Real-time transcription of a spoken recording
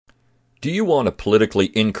Do you want a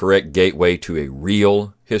politically incorrect gateway to a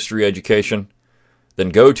real history education? Then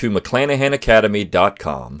go to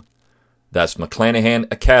McClanahanacademy.com. That's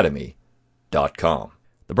McClanahanacademy.com.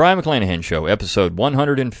 The Brion McClanahan Show, episode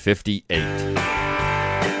 158.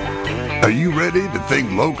 Are you ready to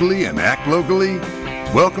think locally and act locally?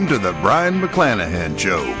 Welcome to the Brion McClanahan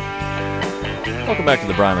Show. Welcome back to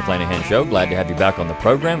the Brion McClanahan Show. Glad to have you back on the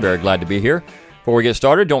program. Very glad to be here. Before we get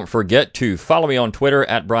started, don't forget to follow me on Twitter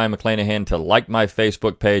at Brion McClanahan, to like my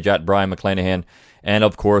Facebook page at Brion McClanahan, and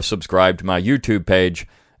of course subscribe to my YouTube page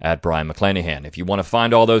at Brion McClanahan. If you want to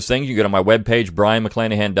find all those things, you go to my webpage,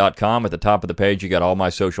 BrionMcClanahan.com. At the top of the page, you got all my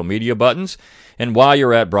social media buttons. And while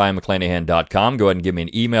you're at BrionMcClanahan.com, go ahead and give me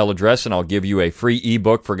an email address, and I'll give you a free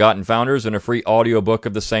ebook, Forgotten Founders, and a free audiobook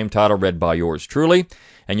of the same title, read by yours truly.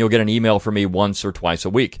 And you'll get an email from me once or twice a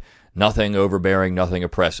week. Nothing overbearing, nothing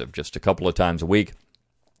oppressive, just a couple of times a week.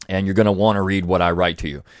 And you're going to want to read what I write to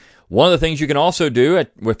you. One of the things you can also do,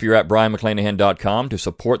 if you're at BrionMcClanahan.com, to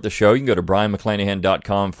support the show, you can go to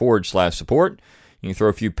BrionMcClanahan.com/support. You can throw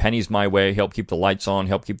a few pennies my way, help keep the lights on,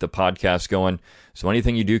 help keep the podcast going. So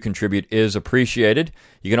anything you do contribute is appreciated.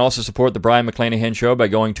 You can also support the Brion McClanahan Show by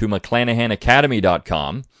going to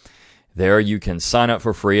McClanahanacademy.com. There you can sign up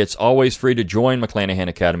for free. It's always free to join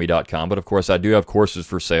McClanahanacademy.com, but of course I do have courses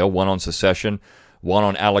for sale, one on secession, one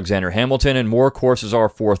on Alexander Hamilton, and more courses are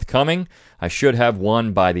forthcoming. I should have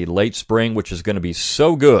one by the late spring, which is going to be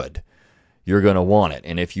so good, you're going to want it.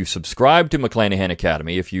 And if you subscribe to McClanahan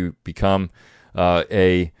Academy, if you become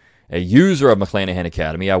a user of McClanahan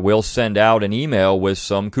Academy, I will send out an email with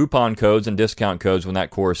some coupon codes and discount codes when that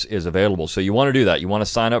course is available. So you want to do that. You want to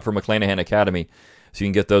sign up for McClanahan Academy so you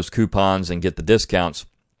can get those coupons and get the discounts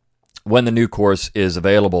when the new course is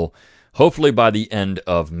available, hopefully by the end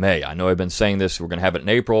of May. I know I've been saying this, we're going to have it in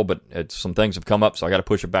April, but some things have come up, so I got to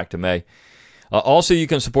push it back to May. Also, you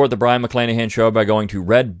can support the Brion McClanahan Show by going to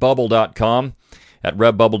Redbubble.com. At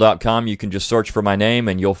Redbubble.com, you can just search for my name,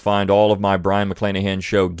 and you'll find all of my Brion McClanahan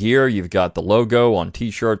Show gear. You've got the logo on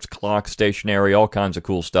T-shirts, clocks, stationery, all kinds of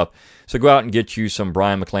cool stuff. So go out and get you some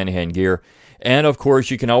Brion McClanahan gear. And, of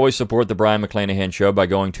course, you can always support the Brion McClanahan Show by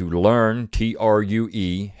going to Learn,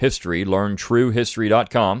 T-R-U-E, History,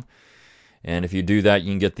 LearnTrueHistory.com. And if you do that,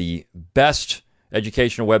 you can get the best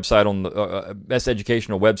educational website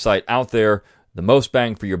out there, the most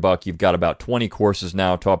bang for your buck. You've got about 20 courses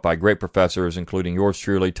now taught by great professors, including yours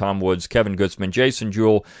truly, Tom Woods, Kevin Gutzman, Jason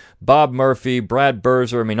Jewell, Bob Murphy, Brad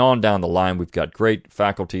Berzer. I mean, on down the line, we've got great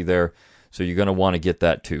faculty there. So you're going to want to get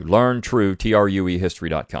that too. Learn True, T-R-U-E,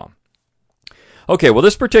 History.com. Okay, well,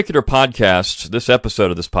 this particular podcast, this episode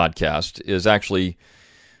of this podcast, is actually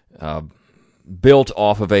built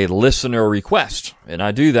off of a listener request, and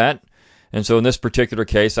I do that. And so in this particular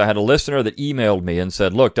case, I had a listener that emailed me and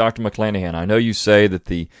said, look, Dr. McClanahan, I know you say that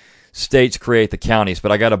the states create the counties,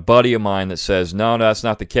 but I got a buddy of mine that says, no, that's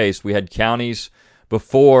not the case. We had counties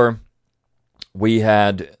before we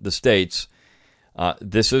had the states.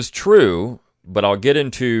 This is true, but I'll get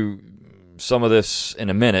into some of this in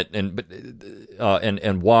a minute, and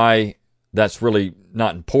why that's really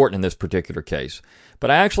not important in this particular case. But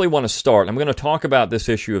I actually want to start. I'm going to talk about this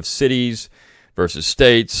issue of cities versus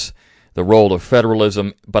states, the role of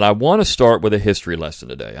federalism, but I want to start with a history lesson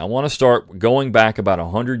today. I want to start going back about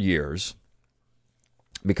 100 years,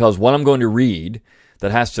 because what I'm going to read that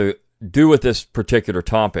has to do with this particular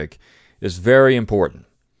topic is very important,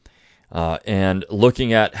 and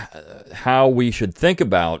looking at how we should think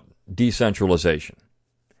about decentralization.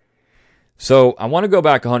 So I want to go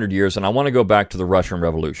back 100 years, and I want to go back to the Russian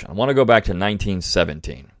Revolution. I want to go back to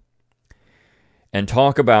 1917 and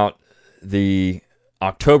talk about the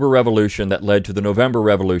October Revolution that led to the November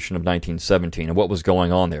Revolution of 1917 and what was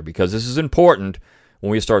going on there, because this is important when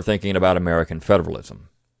we start thinking about American federalism.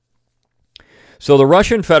 So the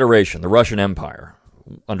Russian Federation, the Russian Empire,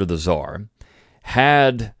 under the Tsar,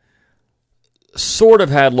 had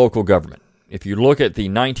local government. If you look at the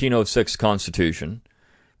 1906 Constitution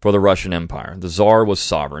for the Russian Empire, the Tsar was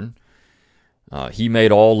sovereign. He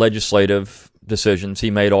made all legislative decisions.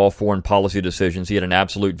 He made all foreign policy decisions. He had an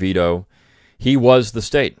absolute veto. He was the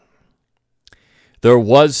state. There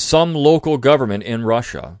was some local government in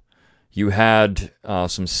Russia. You had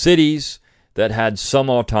some cities that had some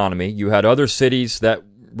autonomy. You had other cities that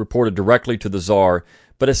reported directly to the Tsar.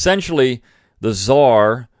 But essentially, the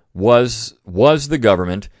Tsar was the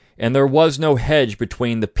government, and there was no hedge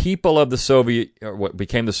between the people of the Soviet, or what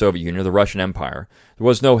became the Soviet Union, the Russian Empire. There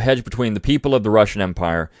was no hedge between the people of the Russian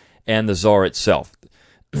Empire and the Tsar itself.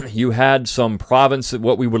 You had some provinces,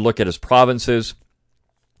 what we would look at as provinces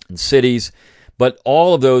and cities, but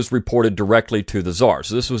all of those reported directly to the Tsar.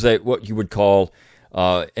 So this was what you would call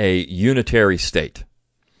a unitary state.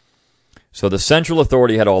 So the central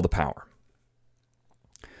authority had all the power.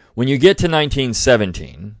 When you get to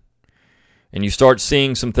 1917, and you start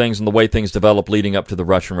seeing some things in the way things develop leading up to the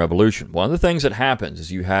Russian Revolution, one of the things that happens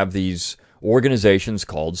is you have these organizations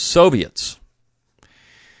called Soviets.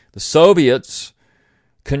 The Soviets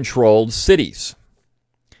controlled cities.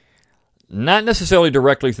 Not necessarily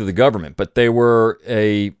directly through the government, but they were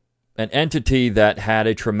an entity that had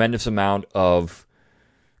a tremendous amount of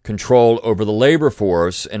control over the labor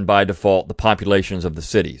force and by default the populations of the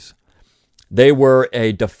cities. They were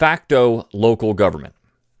a de facto local government.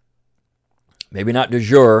 Maybe not de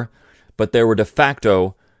jure, but they were de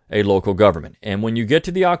facto a local government. And when you get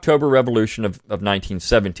to the October Revolution of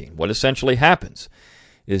 1917, what essentially happens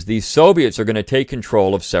is these Soviets are going to take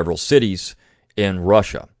control of several cities in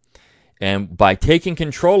Russia. And by taking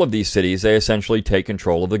control of these cities, they essentially take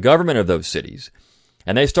control of the government of those cities.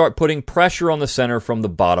 And they start putting pressure on the center from the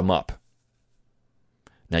bottom up.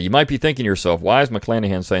 Now, you might be thinking to yourself, why is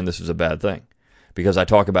McClanahan saying this is a bad thing? Because I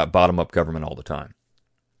talk about bottom-up government all the time.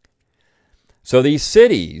 So these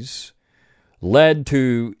cities led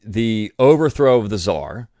to the overthrow of the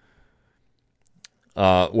Tsar.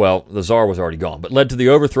 The Tsar was already gone, but led to the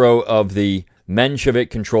overthrow of the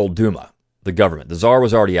Menshevik-controlled Duma, the government. The Tsar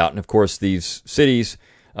was already out, and of course these cities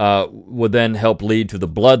would then help lead to the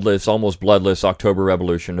bloodless, almost bloodless October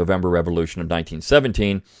Revolution, November Revolution of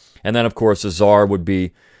 1917. And then, of course, the Tsar would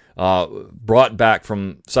be brought back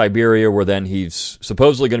from Siberia, where then he's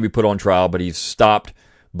supposedly going to be put on trial, but he's stopped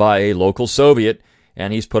by a local Soviet,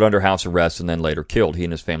 and he's put under house arrest and then later killed. He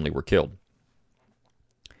and his family were killed.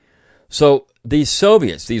 So these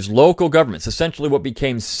Soviets, these local governments, essentially what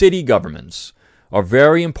became city governments, are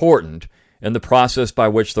very important in the process by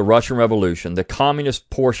which the Russian Revolution, the communist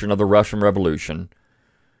portion of the Russian Revolution,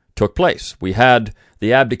 took place. We had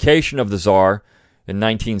the abdication of the Tsar in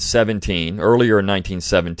 1917, earlier in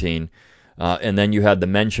 1917, and then you had the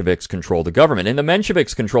Mensheviks control the government. And the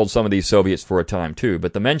Mensheviks controlled some of these Soviets for a time too,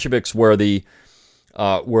 but the Mensheviks were the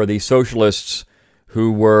socialists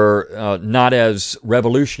who were not as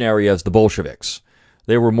revolutionary as the Bolsheviks.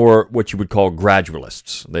 They were more what you would call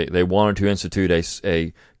gradualists. They wanted to institute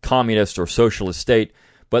a communist or socialist state,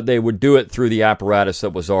 but they would do it through the apparatus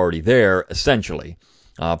that was already there, essentially.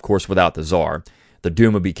 Of course, without the Tsar. The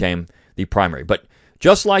Duma became the primary. But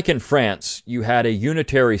just like in France, you had a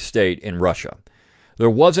unitary state in Russia. There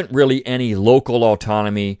wasn't really any local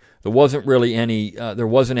autonomy. There wasn't really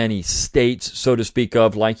any states, so to speak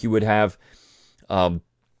of, like you would have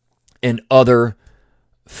in other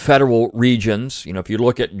federal regions. You know, if you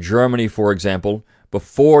look at Germany, for example,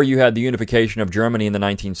 before you had the unification of Germany in the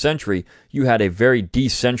 19th century, you had a very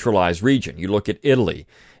decentralized region. You look at Italy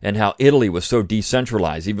and how Italy was so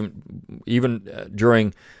decentralized. Even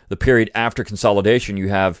during the period after consolidation, you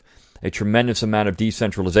have a tremendous amount of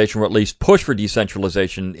decentralization, or at least push for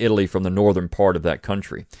decentralization in Italy from the northern part of that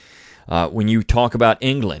country. When you talk about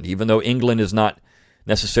England, even though England is not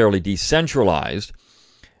necessarily decentralized,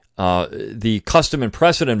 the custom and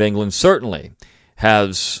precedent of England certainly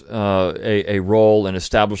has a role in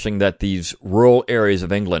establishing that these rural areas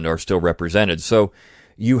of England are still represented. So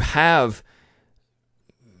you have,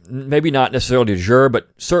 maybe not necessarily de jure, but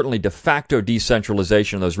certainly de facto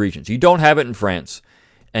decentralization in those regions. You don't have it in France,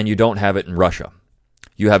 and you don't have it in Russia.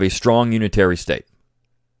 You have a strong unitary state.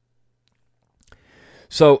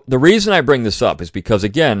 So the reason I bring this up is because,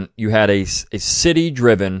 again, you had a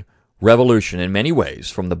city-driven revolution in many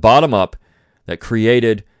ways from the bottom up that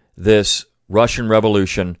created this Russian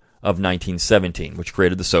Revolution of 1917, which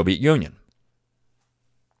created the Soviet Union.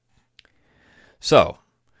 So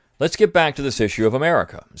let's get back to this issue of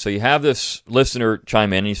America. So you have this listener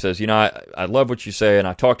chime in, and he says, you know, I love what you say, and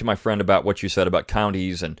I talked to my friend about what you said about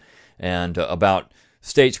counties and about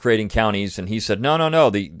states creating counties, and he said, no.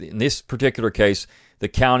 In this particular case, the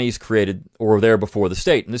counties created or were there before the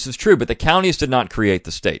state. And this is true, but the counties did not create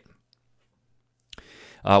the state.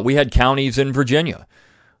 We had counties in Virginia,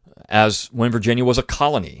 as when Virginia was a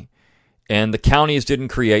colony, and the counties didn't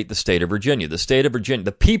create the state of Virginia. The state of Virginia,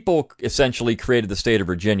 the people essentially created the state of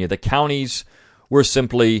Virginia. The counties were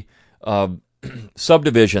simply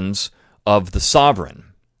subdivisions of the sovereign.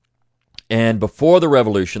 And before the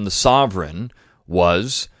revolution, the sovereign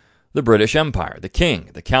was the British Empire, the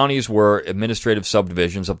king. The counties were administrative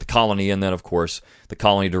subdivisions of the colony, and then, of course, the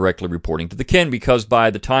colony directly reporting to the king, because by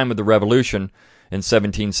the time of the revolution in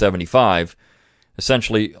 1775,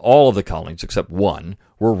 essentially all of the colonies, except one,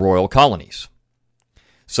 were royal colonies.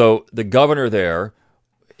 So the governor there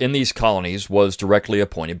in these colonies was directly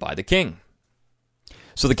appointed by the king.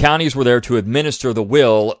 So the counties were there to administer the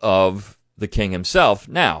will of the king himself.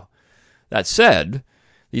 Now, That said,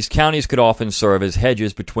 these counties could often serve as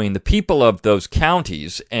hedges between the people of those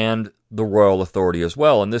counties and the royal authority as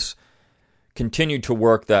well, and this continued to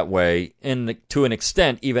work that way to an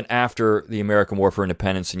extent even after the American War for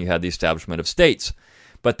Independence and you had the establishment of states.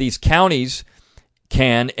 But these counties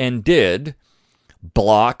can and did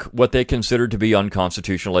block what they considered to be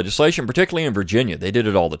unconstitutional legislation, particularly in Virginia. They did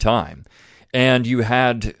it all the time. And you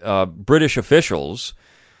had British officials,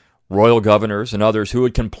 royal governors and others, who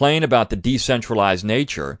would complain about the decentralized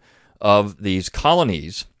nature of these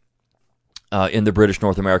colonies in the British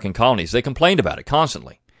North American colonies. They complained about it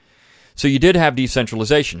constantly. So you did have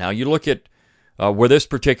decentralization. Now you look at where this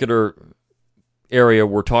particular area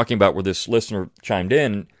we're talking about, where this listener chimed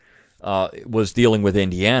in, was dealing with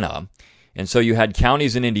Indiana. And so you had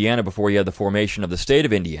counties in Indiana before you had the formation of the state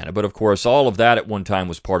of Indiana. But of course, all of that at one time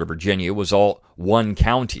was part of Virginia. It was all one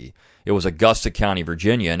county. It was Augusta County,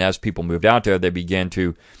 Virginia. And as people moved out there, they began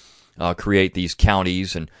to create these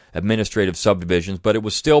counties and administrative subdivisions. But it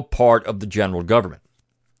was still part of the general government.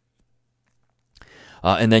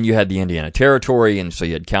 And then you had the Indiana Territory, and so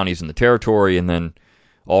you had counties in the territory, and then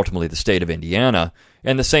ultimately the state of Indiana.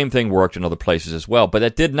 And the same thing worked in other places as well. But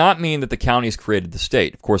that did not mean that the counties created the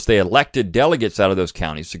state. Of course, they elected delegates out of those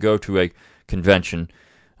counties to go to a convention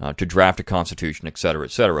to draft a constitution, et cetera, et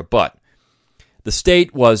cetera. But the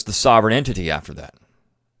state was the sovereign entity after that,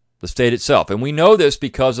 the state itself. And we know this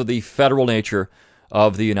because of the federal nature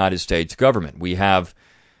of the United States government. We have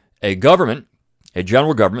a government, a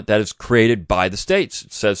general government, that is created by the states.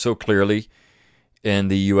 It says so clearly in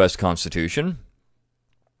the U.S. Constitution.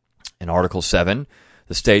 In Article 7,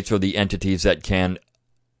 the states are the entities that can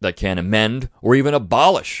amend or even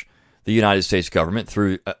abolish the United States government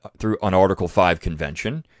through an Article 5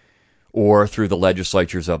 convention or through the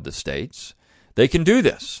legislatures of the states. They can do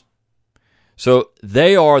this. So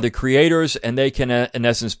they are the creators, and they can, in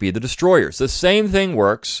essence, be the destroyers. The same thing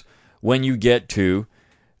works when you get to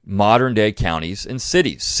modern-day counties and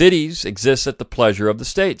cities. Cities exist at the pleasure of the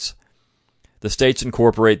states. The states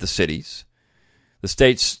incorporate the cities. The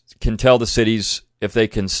states can tell the cities if they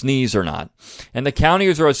can sneeze or not. And the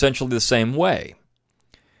counties are essentially the same way.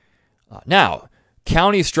 Now,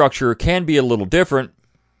 county structure can be a little different,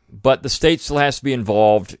 but the state still has to be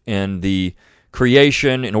involved in the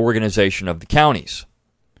creation and organization of the counties.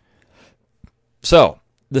 So,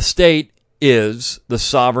 the state is the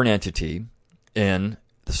sovereign entity in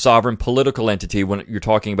the sovereign political entity when you're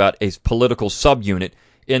talking about a political subunit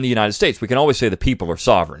in the United States. We can always say the people are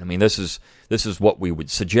sovereign. I mean, this is what we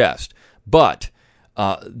would suggest. But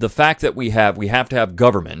the fact that we have to have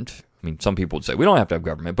government. I mean, some people would say we don't have to have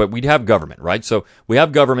government, but we have government, right? So we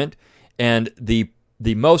have government, and the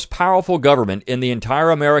most powerful government in the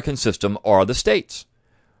entire American system are the states.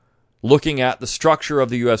 Looking at the structure of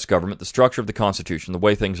the U.S. government, the structure of the Constitution, the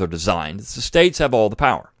way things are designed, the states have all the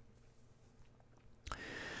power.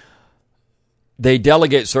 They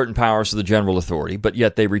delegate certain powers to the general authority, but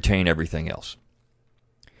yet they retain everything else.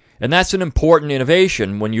 And that's an important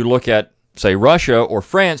innovation when you look at, say, Russia or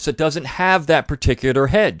France that doesn't have that particular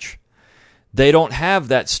hedge. They don't have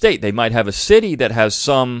that state. They might have a city that has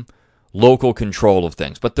some local control of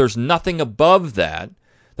things, but there's nothing above that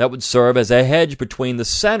would serve as a hedge between the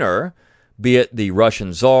center, be it the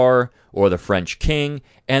Russian Tsar or the French king,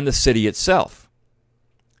 and the city itself.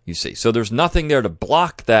 You see, so there's nothing there to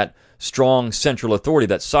block that strong central authority,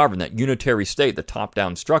 that sovereign, that unitary state, the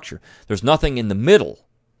top-down structure. There's nothing in the middle.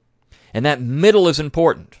 And that middle is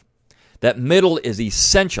important. That middle is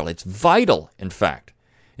essential. It's vital, in fact,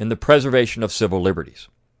 in the preservation of civil liberties.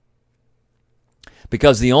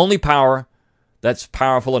 Because the only power that's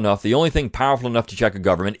powerful enough, the only thing powerful enough to check a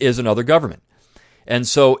government is another government. And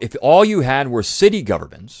so if all you had were city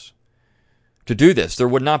governments to do this, there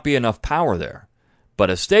would not be enough power there. But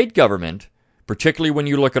a state government, particularly when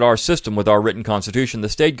you look at our system with our written constitution, the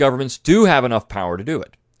state governments do have enough power to do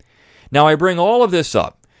it. Now, I bring all of this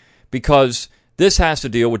up because this has to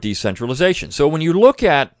deal with decentralization. So when you look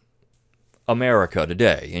at America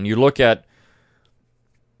today, and you look at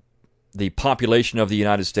the population of the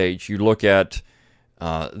United States, you look at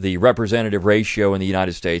the representative ratio in the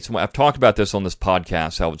United States. I've talked about this on this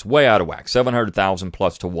podcast, how it's way out of whack, 700,000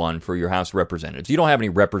 plus to 1 for your House of Representatives. You don't have any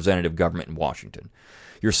representative government in Washington.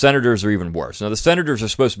 Your senators are even worse. Now, the senators are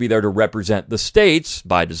supposed to be there to represent the states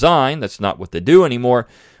by design. That's not what they do anymore,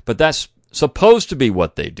 but that's supposed to be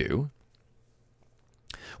what they do.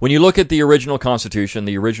 When you look at the original Constitution,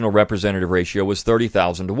 the original representative ratio was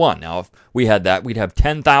 30,000 to 1. Now, if we had that, we'd have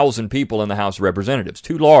 10,000 people in the House of Representatives,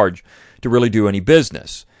 too large to really do any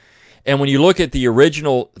business. And when you look at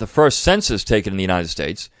the first census taken in the United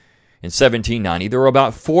States, In 1790, there were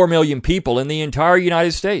about 4 million people in the entire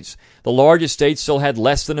United States. The largest state still had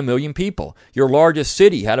less than 1 million people. Your largest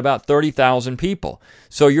city had about 30,000 people.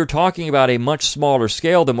 So you're talking about a much smaller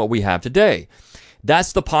scale than what we have today.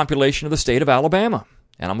 That's the population of the state of Alabama.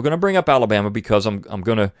 And I'm going to bring up Alabama because I'm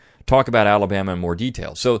going to talk about Alabama in more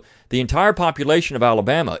detail. So the entire population of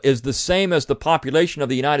Alabama is the same as the population of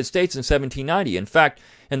the United States in 1790. In fact,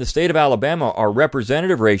 in the state of Alabama, our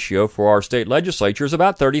representative ratio for our state legislature is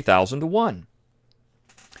about 30,000 to 1.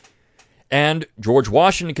 And George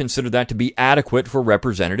Washington considered that to be adequate for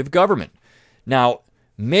representative government. Now,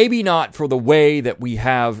 maybe not for the way that we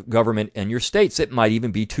have government in your states. It might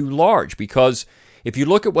even be too large, because if you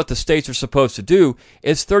look at what the states are supposed to do,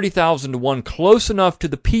 it's 30,000 to 1 close enough to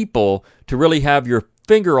the people to really have your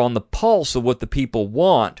finger on the pulse of what the people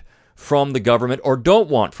want from the government or don't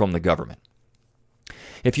want from the government.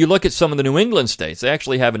 If you look at some of the New England states, they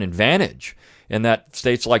actually have an advantage in that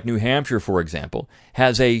states like New Hampshire, for example,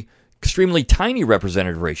 has a extremely tiny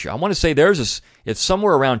representative ratio. I want to say theirs is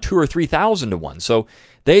somewhere around 2,000 or 3,000 to 1. So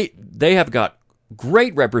they have got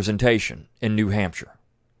great representation in New Hampshire.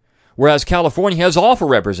 Whereas California has awful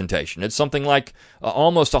representation. It's something like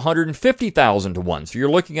almost 150,000 to 1. So you're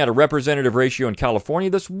looking at a representative ratio in California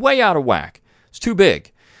that's way out of whack. It's too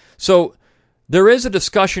big. So there is a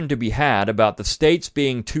discussion to be had about the states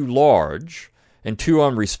being too large and too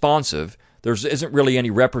unresponsive. There isn't really any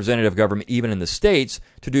representative government even in the states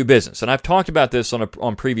to do business. And I've talked about this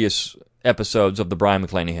on previous episodes of the Brian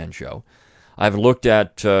McClanahan Show. I've looked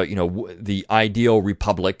at the ideal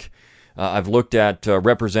republic. I've looked at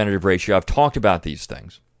representative ratio. I've talked about these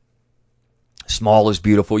things. Small is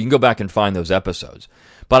beautiful. You can go back and find those episodes.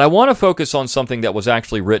 But I want to focus on something that was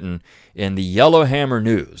actually written in the Yellowhammer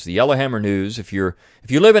News. The Yellowhammer News, if you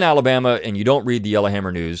live in Alabama and you don't read the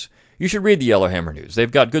Yellowhammer News, you should read the Yellowhammer News.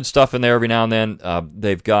 They've got good stuff in there every now and then.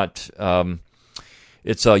 They've got,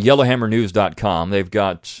 it's yellowhammernews.com. They've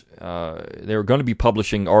got, they're going to be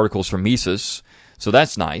publishing articles from Mises, so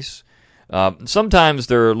that's nice. Sometimes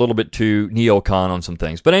they're a little bit too neocon on some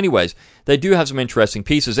things. But anyways, they do have some interesting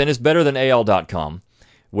pieces, and it's better than AL.com,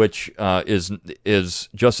 which is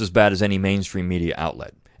just as bad as any mainstream media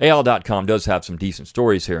outlet. AL.com does have some decent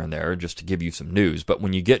stories here and there, just to give you some news. But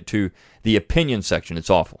when you get to the opinion section, it's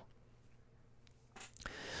awful.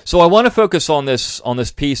 So I want to focus on this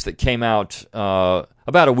piece that came out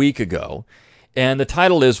about a week ago. And the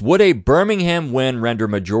title is, Would a Birmingham Win Render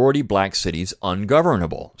Majority Black Cities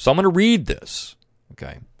Ungovernable? So I'm going to read this.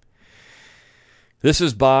 Okay. This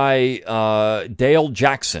is by Dale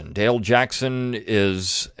Jackson. Dale Jackson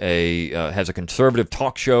has a conservative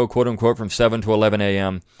talk show, quote unquote, from 7 to 11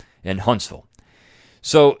 a.m. in Huntsville.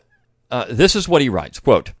 So this is what he writes,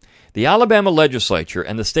 quote, the Alabama legislature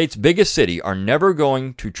and the state's biggest city are never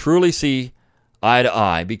going to truly see eye to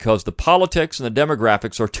eye because the politics and the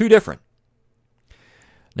demographics are too different.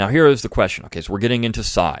 Now, here is the question. Okay, so we're getting into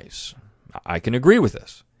size. I can agree with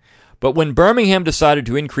this. But when Birmingham decided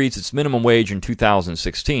to increase its minimum wage in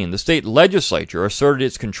 2016, the state legislature asserted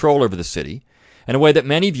its control over the city in a way that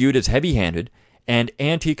many viewed as heavy-handed and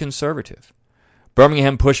anti-conservative.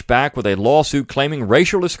 Birmingham pushed back with a lawsuit claiming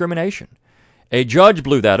racial discrimination. A judge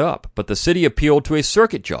blew that up, but the city appealed to a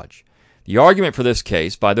circuit judge. The argument for this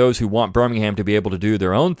case, by those who want Birmingham to be able to do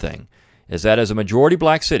their own thing, is that as a majority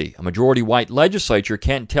black city, a majority white legislature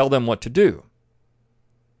can't tell them what to do.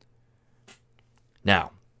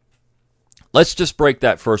 Now, let's just break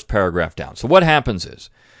that first paragraph down. So what happens is,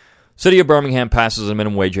 City of Birmingham passes a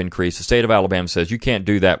minimum wage increase. The state of Alabama says, you can't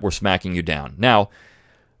do that, we're smacking you down. Now,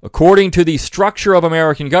 according to the structure of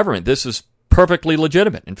American government, this is perfectly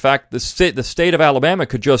legitimate. In fact, the state of Alabama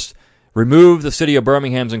could just remove the City of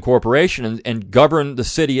Birmingham's incorporation and govern the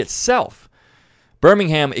city itself.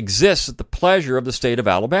 Birmingham exists at the pleasure of the state of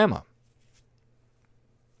Alabama.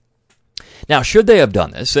 Now, should they have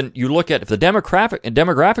done this, and you look at if the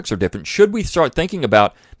demographics are different, should we start thinking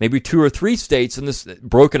about maybe 2 or 3 states in this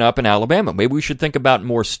broken up in Alabama? Maybe we should think about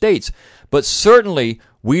more states. But certainly,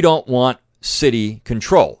 we don't want city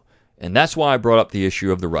control. And that's why I brought up the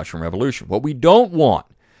issue of the Russian Revolution. What we don't want,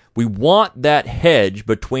 we want that hedge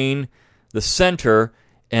between the center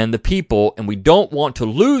and the people, and we don't want to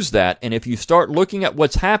lose that. And if you start looking at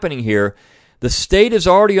what's happening here, the state is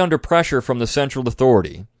already under pressure from the central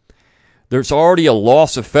authority. There's already a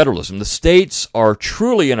loss of federalism. The states are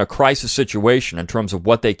truly in a crisis situation in terms of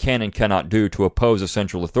what they can and cannot do to oppose a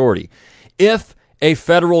central authority. If a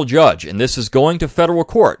federal judge, and this is going to federal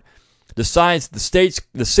court, decides the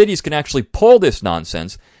cities can actually pull this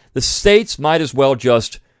nonsense, the states might as well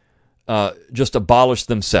just abolish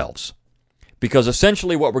themselves. Because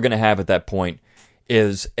essentially what we're going to have at that point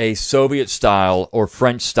is a Soviet-style or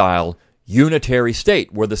French-style unitary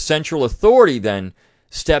state, where the central authority then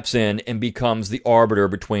steps in and becomes the arbiter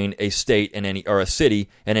between a state and a city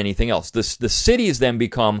and anything else. The cities then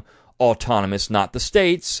become autonomous, not the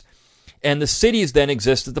states, and the cities then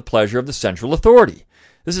exist at the pleasure of the central authority.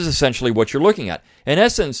 This is essentially what you're looking at. In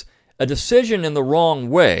essence, a decision in the wrong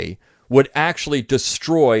way would actually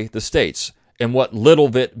destroy the states and what little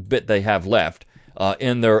bit they have left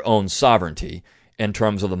in their own sovereignty in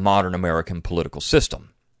terms of the modern American political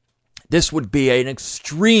system. This would be an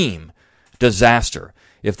extreme disaster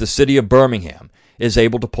if the city of Birmingham is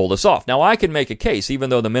able to pull this off. Now, I can make a case,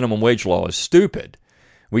 even though the minimum wage law is stupid.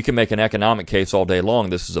 We can make an economic case all day long.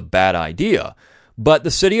 This is a bad idea. But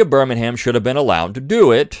the city of Birmingham should have been allowed to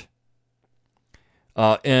do it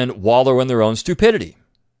and wallow in their own stupidity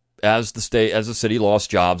as the city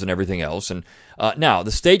lost jobs and everything else. And now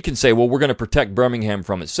the state can say, well, we're going to protect Birmingham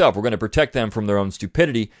from itself. We're going to protect them from their own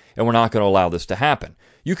stupidity, and we're not going to allow this to happen.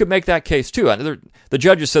 You could make that case too. The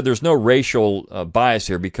judges said there's no racial bias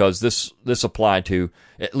here because this applied to,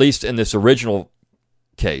 at least in this original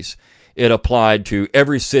case, it applied to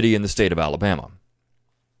every city in the state of Alabama.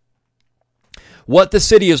 What the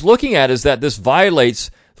city is looking at is that this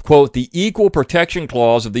violates, quote, the Equal Protection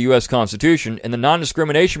Clause of the U.S. Constitution and the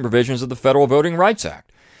non-discrimination provisions of the Federal Voting Rights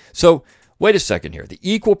Act. So, wait a second here. The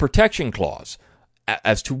Equal Protection Clause,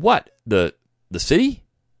 as to what? The city?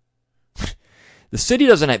 The city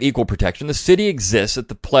doesn't have equal protection. The city exists at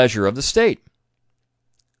the pleasure of the state.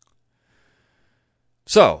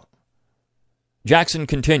 So, Jackson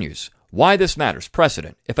continues. Why this matters.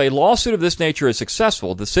 Precedent. If a lawsuit of this nature is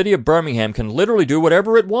successful, the city of Birmingham can literally do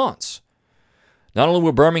whatever it wants. Not only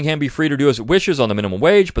will Birmingham be free to do as it wishes on the minimum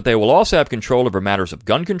wage, but they will also have control over matters of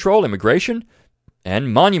gun control, immigration,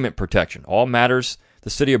 and monument protection. All matters the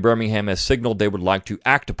city of Birmingham has signaled they would like to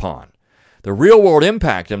act upon. The real-world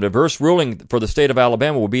impact of diverse ruling for the state of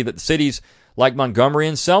Alabama will be that cities like Montgomery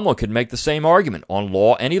and Selma could make the same argument on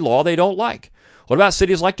any law they don't like. What about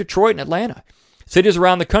cities like Detroit and Atlanta? Cities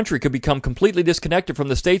around the country could become completely disconnected from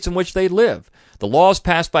the states in which they live. The laws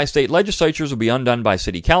passed by state legislatures will be undone by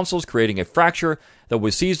city councils, creating a fracture that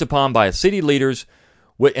was seized upon by city leaders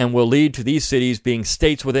and will lead to these cities being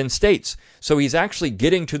states within states. So he's actually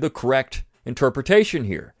getting to the correct interpretation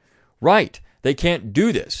here. Right, they can't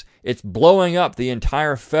do this. It's blowing up the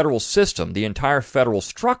entire federal system, the entire federal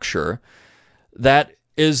structure that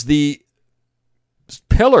is the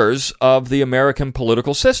pillars of the American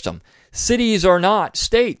political system. Cities are not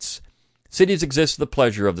states. Cities exist at the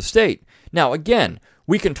pleasure of the state. Now, again,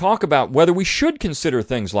 we can talk about whether we should consider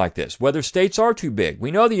things like this, whether states are too big.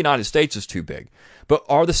 We know the United States is too big, but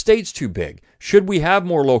are the states too big? Should we have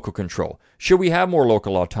more local control? Should we have more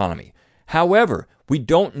local autonomy? However, we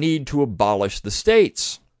don't need to abolish the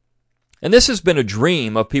states. And this has been a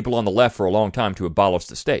dream of people on the left for a long time, to abolish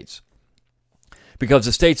the states, because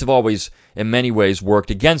the states have always, in many ways,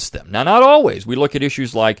 worked against them. Now, not always. We look at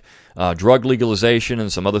issues like drug legalization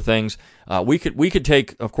and some other things. We could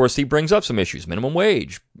take, of course, he brings up some issues: minimum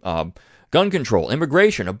wage, gun control,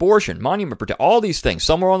 immigration, abortion, monument protection, all these things.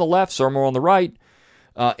 Some are on the left, some are on the right.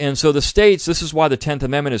 And so the states, this is why the 10th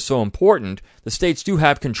Amendment is so important. The states do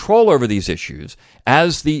have control over these issues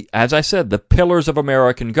as I said, the pillars of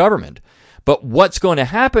American government. But what's going to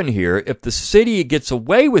happen here, if the city gets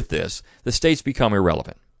away with this, the states become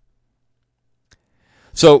irrelevant.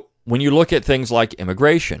 So when you look at things like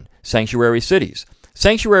immigration, sanctuary cities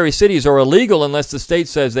are illegal unless the state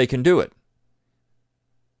says they can do it.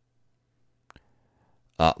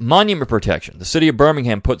 Monument protection. The city of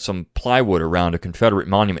Birmingham put some plywood around a Confederate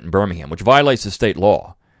monument in Birmingham, which violates the state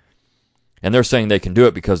law. And they're saying they can do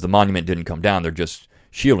it because the monument didn't come down. They're just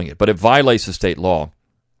shielding it. But it violates the state law.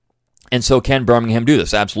 And so can Birmingham do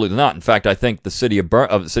this? Absolutely not. In fact, I think the state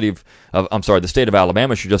of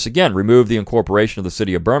Alabama should just, again, remove the incorporation of the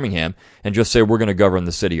city of Birmingham and just say we're going to govern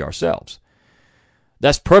the city ourselves.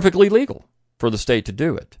 That's perfectly legal for the state to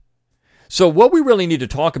do it. So what we really need to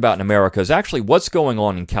talk about in America is actually what's going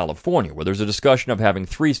on in California, where there's a discussion of having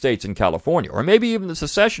 3 states in California, or maybe even the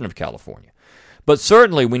secession of California. But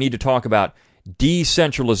certainly we need to talk about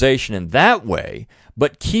decentralization in that way,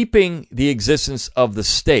 but keeping the existence of the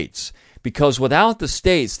states, because without the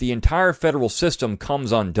states, the entire federal system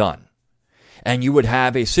comes undone. And you would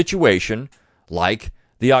have a situation like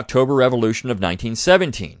the October Revolution of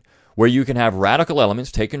 1917, where you can have radical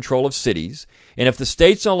elements take control of cities, and if the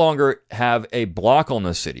states no longer have a block on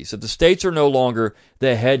those cities, if the states are no longer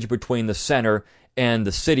the hedge between the center and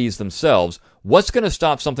the cities themselves, what's going to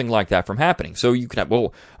stop something like that from happening? So you can have,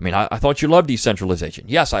 I thought you loved decentralization.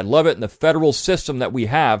 Yes, I love it in the federal system that we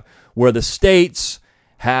have, where the states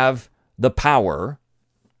have the power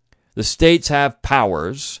The states have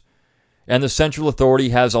powers, and the central authority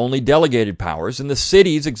has only delegated powers, and the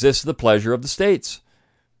cities exist at the pleasure of the states.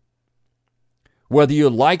 Whether you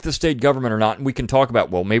like the state government or not, and we can talk about,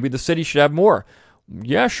 well, maybe the city should have more.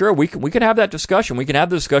 Yeah, sure, we can have that discussion. We can have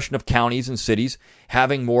the discussion of counties and cities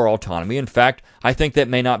having more autonomy. In fact, I think that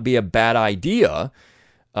may not be a bad idea.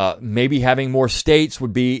 Maybe having more states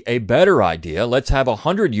would be a better idea. Let's have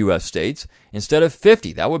 100 U.S. states instead of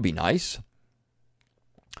 50. That would be nice.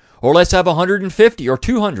 Or let's have 150 or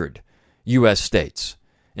 200 U.S. states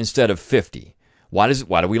instead of 50. Why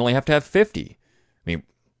do we only have to have 50? I mean,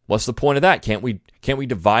 what's the point of that? Can't we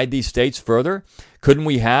divide these states further? Couldn't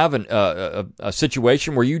we have a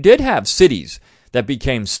situation where you did have cities that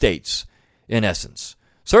became states, in essence?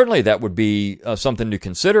 Certainly that would be something to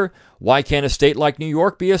consider. Why can't a state like New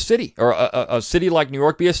York be a city? Or a city like New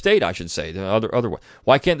York be a state, I should say. The other way.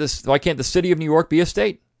 Why can't the city of New York be a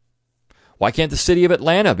state? Why can't the city of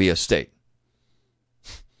Atlanta be a state?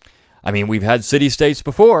 I mean, we've had city-states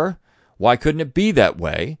before. Why couldn't it be that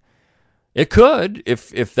way? It could,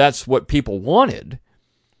 if that's what people wanted.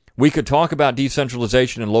 We could talk about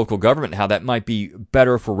decentralization and local government, how that might be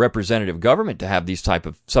better for representative government to have these type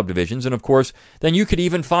of subdivisions. And of course, then you could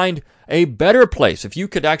even find a better place. If you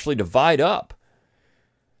could actually divide up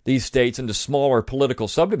these states into smaller political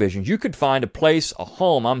subdivisions, you could find a place, a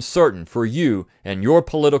home, I'm certain, for you and your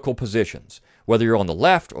political positions. Whether you're on the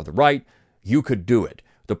left or the right, you could do it.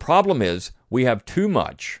 The problem is we do have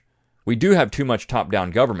too much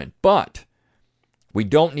top-down government, but we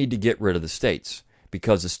don't need to get rid of the states,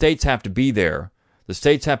 because the states have to be there. The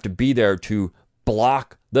states have to be there to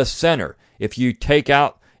block the center. If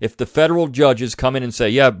the federal judges come in and say,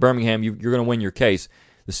 yeah, Birmingham, you're going to win your case,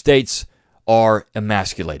 the states are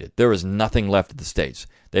emasculated. There is nothing left of the states.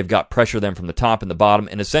 They've got pressure them from the top and the bottom,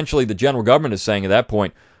 and essentially the general government is saying at that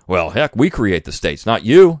point, well, heck, we create the states, not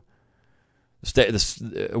you.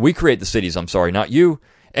 We create the cities, not you.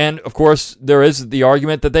 And, of course, there is the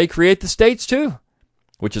argument that they create the states too,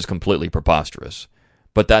 which is completely preposterous.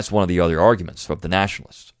 But that's one of the other arguments of the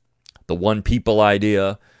nationalists. The one people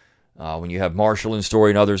idea, when you have Marshall and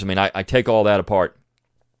Story and others, I mean, I take all that apart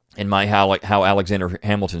in my how Alexander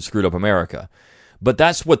Hamilton screwed up America. But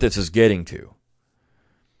that's what this is getting to.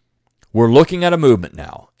 We're looking at a movement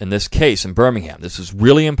now, in this case in Birmingham, this is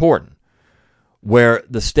really important, where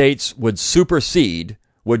the states would supersede,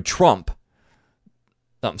 the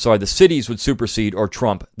cities would supersede or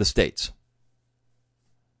trump the states.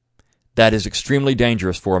 That is extremely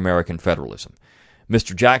dangerous for American federalism.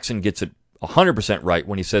 Mr. Jackson gets it 100% right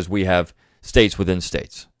when he says we have states within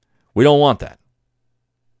states. We don't want that.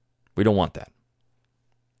 We don't want that.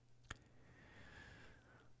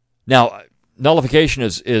 Now, nullification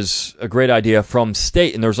is a great idea from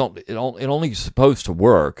state, and it only supposed to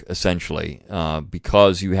work, essentially,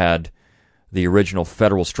 because you had the original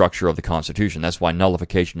federal structure of the Constitution. That's why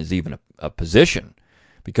nullification is even a position,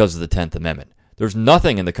 because of the 10th Amendment. There's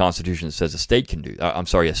nothing in the Constitution that says a city can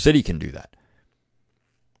do that.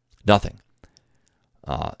 Nothing.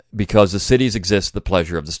 Because the cities exist at the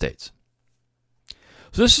pleasure of the states.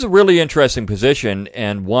 So this is a really interesting position,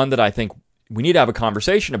 and one that I think we need to have a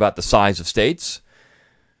conversation about the size of states,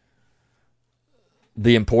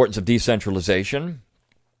 the importance of decentralization,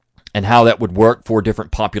 and how that would work for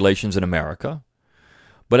different populations in America.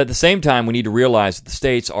 But at the same time, we need to realize that the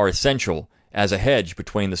states are essential as a hedge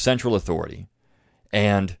between the central authority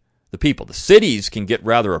and the people. The cities can get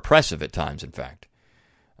rather oppressive at times, in fact.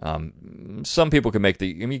 Some people can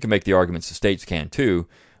you can make the arguments the states can too,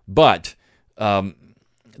 but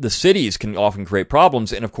the cities can often create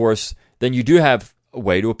problems, and of course, then you do have a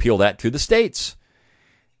way to appeal that to the states.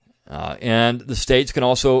 And the states can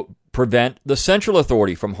also prevent the central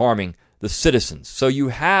authority from harming the citizens. So you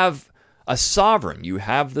have a sovereign, you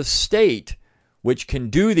have the state, which can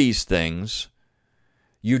do these things.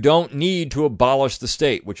 You don't need to abolish the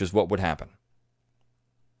state, which is what would happen.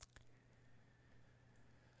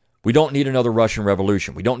 We don't need another Russian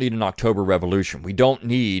Revolution. We don't need an October Revolution. We don't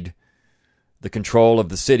need the control of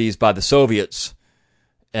the cities by the Soviets,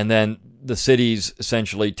 and then the cities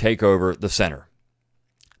essentially take over the center.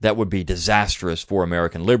 That would be disastrous for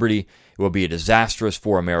American liberty. It would be disastrous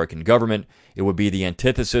for American government. It would be the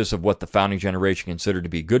antithesis of what the founding generation considered to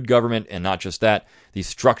be good government, and not just that, the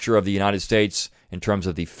structure of the United States in terms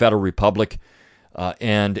of the federal republic.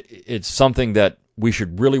 And it's something that we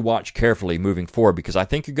should really watch carefully moving forward, because I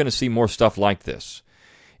think you're going to see more stuff like this.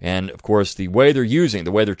 And, of course, the way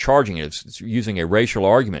they're charging it is using a racial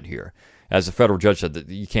argument here. As the federal judge said, that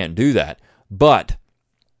you can't do that. But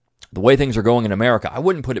the way things are going in America, I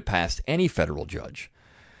wouldn't put it past any federal judge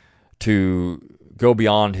to go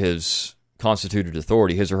beyond his constituted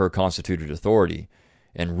authority, his or her constituted authority,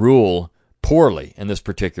 and rule poorly in this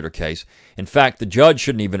particular case. In fact, the judge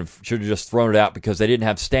should have just thrown it out because they didn't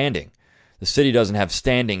have standing. The city doesn't have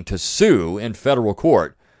standing to sue in federal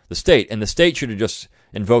court the state, and the state should have just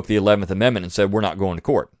invoked the 11th Amendment and said, we're not going to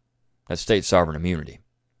court. That's state sovereign immunity.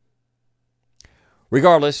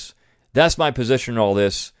 Regardless, that's my position on all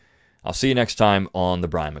this. I'll see you next time on The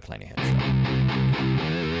Brion McClanahan Show.